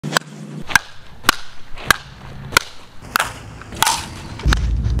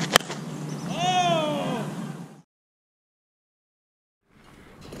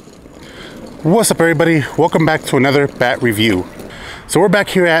What's up, everybody? Welcome back to another bat review. So we're back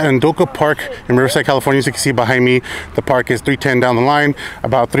here at Andoka Park in Riverside, California. As you can see behind me, the park is 310 down the line,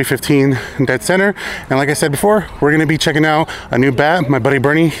 about 315 dead center. And like I said before, we're going to be checking out a new bat. My buddy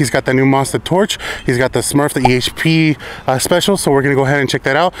Bernie, he's got the new Monsta torch. He's got the Smurf, the EHP special. So we're going to go ahead and check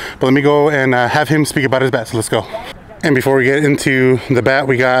that out. But let me go and have him speak about his bat. So let's go. And before we get into the bat,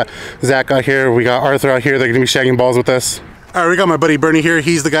 we got Zach out here. We got Arthur out here. They're going to be shagging balls with us. All right, we got my buddy Bernie here.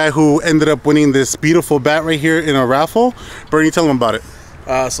 He's the guy who ended up winning this beautiful bat right here in a raffle. Bernie, tell him about it.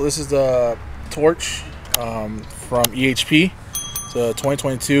 So this is the torch from EHP. It's a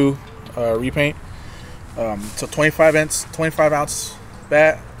 2022 repaint. It's a 25 ounce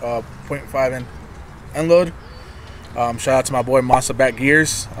bat, 0.5 in end load. Shout out to my boy Monsta Bat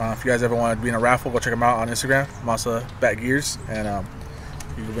Gears. If you guys ever want to be in a raffle, go check him out on Instagram, Monsta Bat Gears, and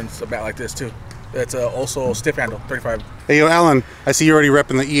you can win a bat like this too. It's also stiff handle, 35. Hey, yo, Alan, I see you're already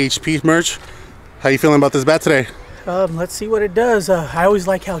repping the EHP merch. How you feeling about this bat today? Let's see what it does. I always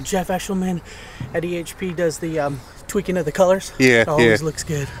like how Jeff Eshelman at EHP does the tweaking of the colors. Yeah, it always looks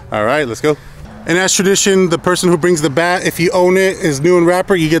good. All right, let's go. And as tradition, the person who brings the bat, if you own it, is new and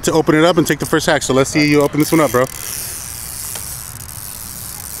wrapper, you get to open it up and take the first hack. So let's see you open this one up, bro.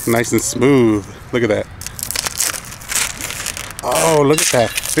 Nice and smooth. Look at that. Oh, look at that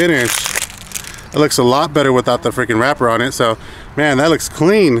finish. It looks a lot better without the freaking wrapper on it. So, man, that looks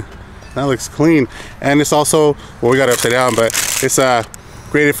clean. That looks clean. And it's also, well, we got it upside down, but it's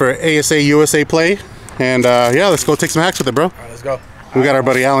graded for ASA USA play. And yeah, let's go take some hacks with it, bro. All right, let's go. We got our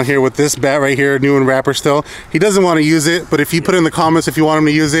buddy Alan here with this bat right here, new and wrapper still. He doesn't want to use it, but if you put in the comments if you want him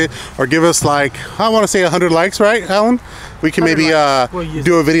to use it, or give us like, I want to say 100 likes, right, Alan? We can maybe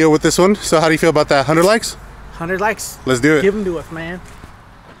do a video with this one. So how do you feel about that? 100 likes? 100 likes. Let's do it. Give them to us, man.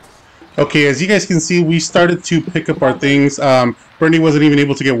 Okay, as you guys can see, we started to pick up our things. Bernie wasn't even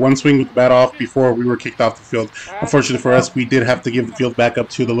able to get one swing with the bat off before we were kicked off the field. Unfortunately for us, we did have to give the field back up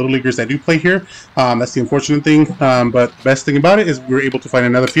to the little leaguers that do play here. That's the unfortunate thing, but the best thing about it is we were able to find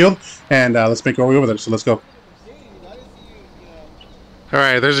another field, and let's make our way over there, so let's go. All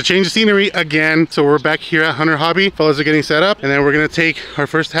right, there's a change of scenery again, so we're back here at Hunter Hobby. Fellas are getting set up, and then we're gonna take our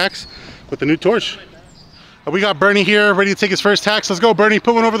first hacks with the new torch. We got Bernie here, ready to take his first hacks. Let's go, Bernie.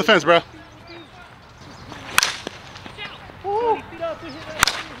 Put one over the fence, bro. Oh,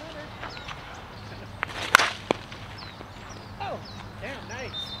 damn,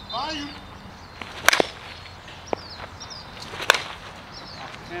 nice.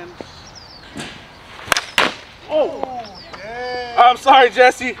 Oh! I'm sorry,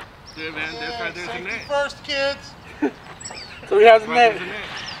 Jesse. Yeah, man, there's the net. First, kids. So we have the net.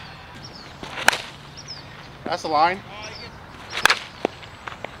 That's the line.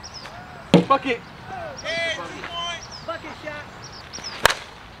 Bucket. Bucket shot.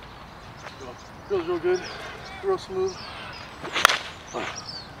 Feels real good. Real smooth.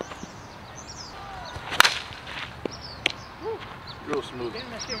 Real smooth.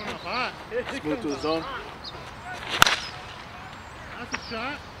 Smooth to the zone. That's a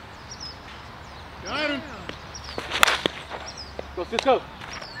shot. Got him. Go, Cisco.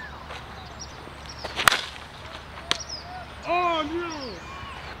 Oh no!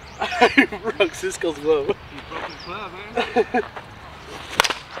 I broke Cisco's glove. You broke his glove, man.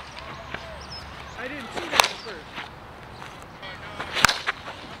 I didn't see that at first.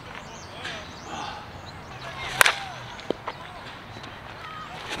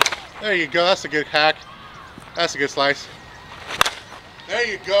 There you go. That's a good hack. That's a good slice. There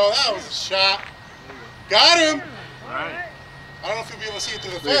you go. That was a shot. Got him. All right. I don't know if you'll be able to see it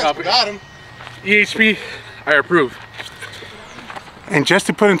through the fence, but got him. EHP, I approve. And just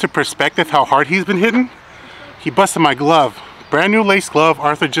to put into perspective how hard he's been hitting, he busted my glove. Brand new lace glove.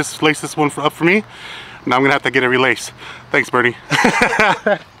 Arthur just laced this one up for me. Now I'm gonna have to get it relaced. Thanks, Bernie.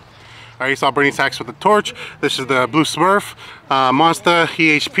 All right, you saw Bernie's hacks with the torch. This is the blue Smurf, Monsta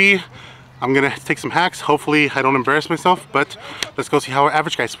EHP. I'm gonna take some hacks. Hopefully I don't embarrass myself, but let's go see how our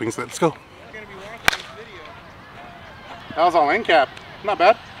average guy swings. Let's go. That was all end cap. Not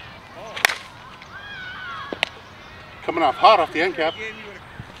bad. Coming off hot off the end cap.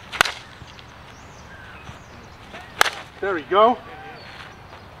 There we go.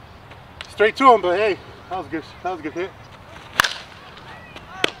 Straight to him, but hey, that was good. That was a good hit.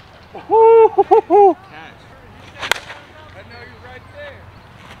 Woo-hoo-hoo-hoo.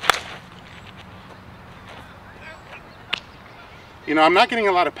 You know, I'm not getting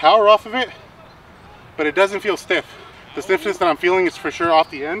a lot of power off of it, but it doesn't feel stiff. The stiffness that I'm feeling is for sure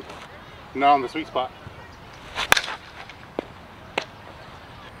off the end, not on the sweet spot.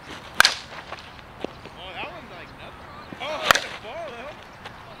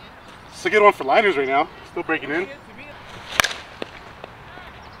 It's a good one for liners right now. Still breaking in.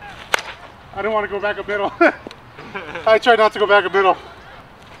 I didn't want to go back up middle. I tried not to go back up middle.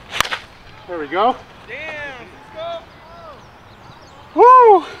 There we go. Damn, Cisco.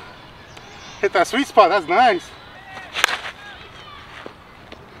 Woo! Hit that sweet spot. That's nice.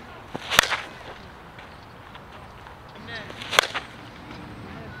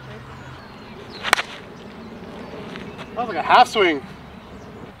 That was like a half swing.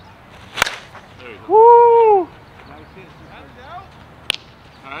 Woo!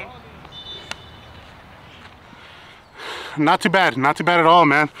 Not too bad at all,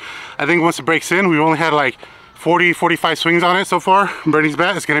 man. I think once it breaks in, we've only had like 40-45 swings on it so far. Bernie's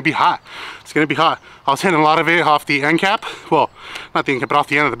bat is gonna be hot. It's gonna be hot. I was hitting a lot of it off the end cap. Well, not the end cap, but off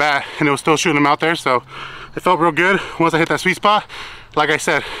the end of the bat, and it was still shooting them out there, so it felt real good once I hit that sweet spot. Like I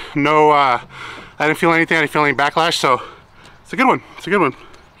said, no, I didn't feel anything, I didn't feel any backlash, so it's a good one, it's a good one.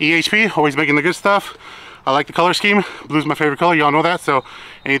 EHP, always making the good stuff. I like the color scheme. Blue's my favorite color, y'all know that, so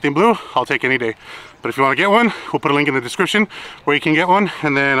anything blue, I'll take any day. But if you want to get one, we'll put a link in the description where you can get one,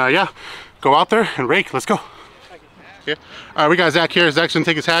 and then yeah, go out there and rake. Let's go. Yeah. All right, we got Zach here. Zach's gonna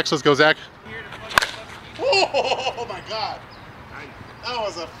take his hacks. Let's go, Zach. Oh my God, that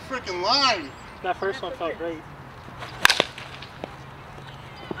was a freaking line. That first one felt great.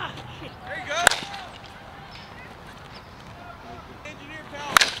 There you go. Engineer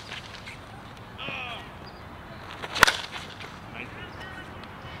pal.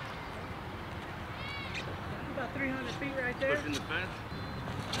 About 300 feet right there. Pushing the fence.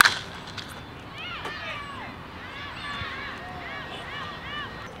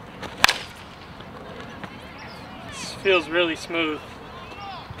 This feels really smooth.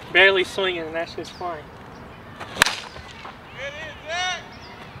 Barely swinging and that's just fine. Get in, Zach.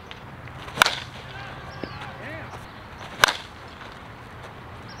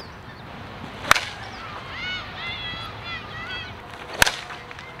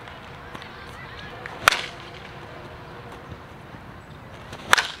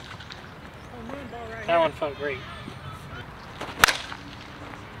 That one felt great.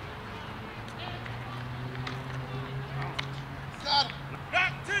 Not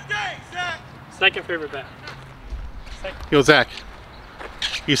today, Zach. Second favorite bat. Yo, Zach,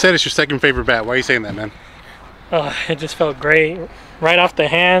 you said it's your second favorite bat. Why are you saying that, man? Oh, it just felt great. Right off the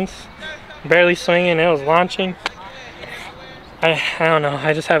hands, barely swinging, it was launching. I don't know,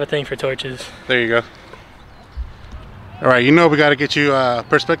 I just have a thing for torches. There you go. All right, you know we got to get you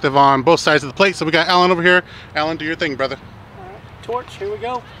perspective on both sides of the plate. So we got Alan over here. Alan, do your thing, brother. All right, torch, here we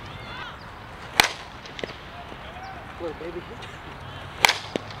go. Little baby.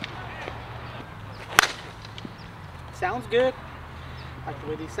 Sounds good. Like the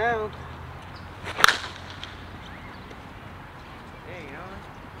way these sound.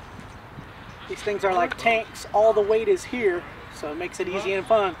 These things are like tanks. All the weight is here, so it makes it easy and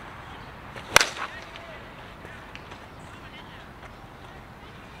fun.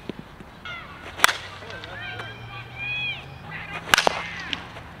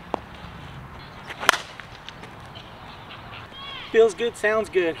 Feels good, sounds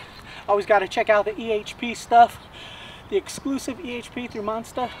good. Always got to check out the EHP stuff. The exclusive EHP through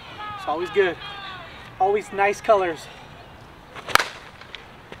Monsta. It's always good. Always nice colors.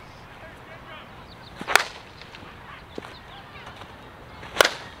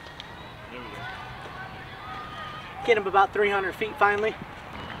 Get him about 300 feet finally.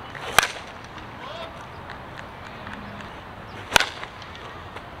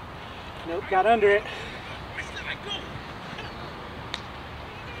 Nope, got under it.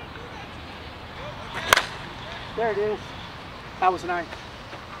 There it is. That was nice.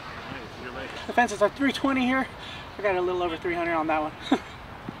 The fences are 320 here. I got a little over 300 on that one.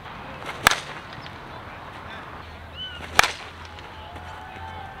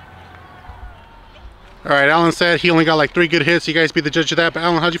 All right, Alan said he only got like 3 good hits. You guys be the judge of that. But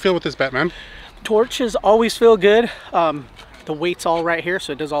Alan, how'd you feel with this bat, man? Torches always feel good. The weight's all right here,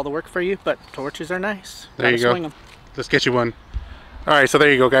 so it does all the work for you. But torches are nice. There you go. Swing 'em. Let's get you one. All right, so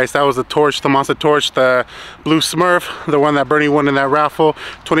there you go, guys. That was the torch, the Monsta torch, the blue Smurf, the one that Bernie won in that raffle.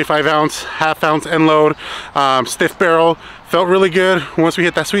 25 ounce, half ounce end load, stiff barrel. Felt really good once we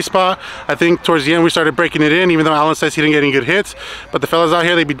hit that sweet spot. I think towards the end we started breaking it in, even though Alan says he didn't get any good hits. But the fellas out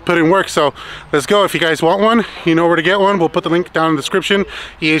here, they be putting work. So let's go. If you guys want one, you know where to get one. We'll put the link down in the description.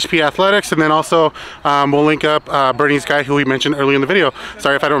 EHP Athletics, and then also we'll link up Bernie's guy who we mentioned early in the video.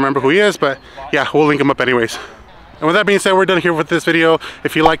 Sorry if I don't remember who he is, but yeah, we'll link him up anyways. And with that being said, we're done here with this video.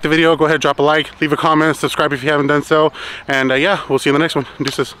 If you liked the video, go ahead, drop a like, leave a comment, subscribe if you haven't done so. And yeah, we'll see you in the next one.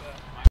 Deuces.